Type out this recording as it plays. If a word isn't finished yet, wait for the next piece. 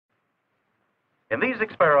In these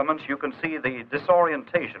experiments, you can see the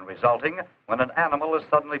disorientation resulting when an animal is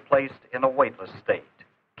suddenly placed in a weightless state.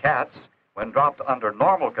 Cats, when dropped under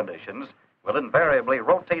normal conditions, will invariably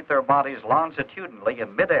rotate their bodies longitudinally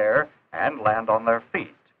in midair and land on their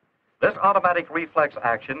feet. This automatic reflex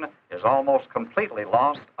action is almost completely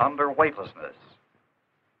lost under weightlessness.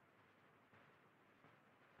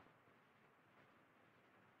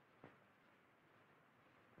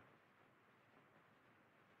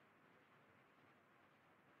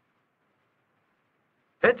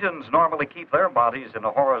 Pigeons normally keep their bodies in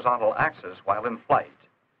a horizontal axis while in flight.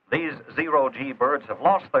 These zero-G birds have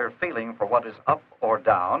lost their feeling for what is up or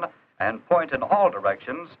down and point in all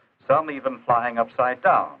directions, some even flying upside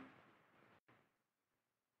down.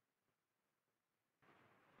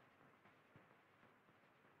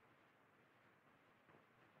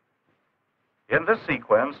 In this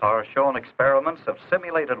sequence are shown experiments of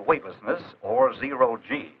simulated weightlessness, or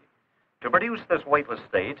zero-G. To produce this weightless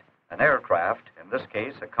state, an aircraft, in this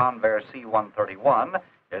case a Convair C-131,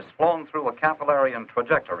 is flown through a Capillarian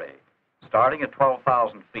trajectory. Starting at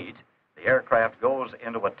 12,000 feet, the aircraft goes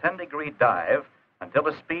into a 10-degree dive until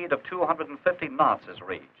a speed of 250 knots is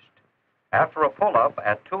reached. After a pull-up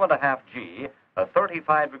at 2.5 G, a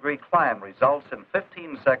 35-degree climb results in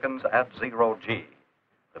 15 seconds at 0 G.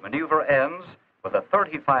 The maneuver ends with a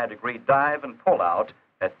 35-degree dive and pull-out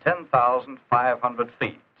at 10,500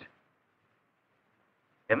 feet.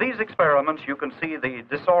 In these experiments, you can see the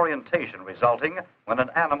disorientation resulting when an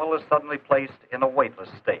animal is suddenly placed in a weightless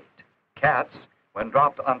state. Cats, when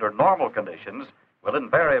dropped under normal conditions, will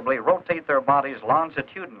invariably rotate their bodies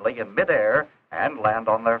longitudinally in midair and land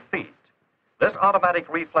on their feet. This automatic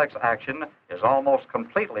reflex action is almost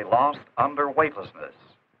completely lost under weightlessness.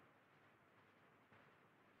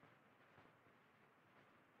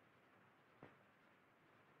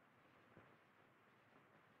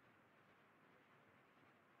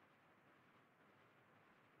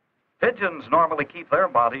 Pigeons normally keep their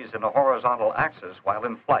bodies in a horizontal axis while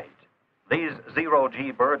in flight. These zero-G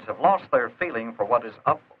birds have lost their feeling for what is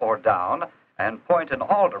up or down and point in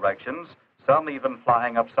all directions, some even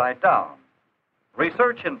flying upside down.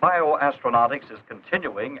 Research in bioastronautics is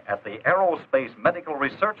continuing at the Aerospace Medical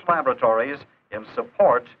Research Laboratories in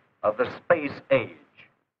support of the space age.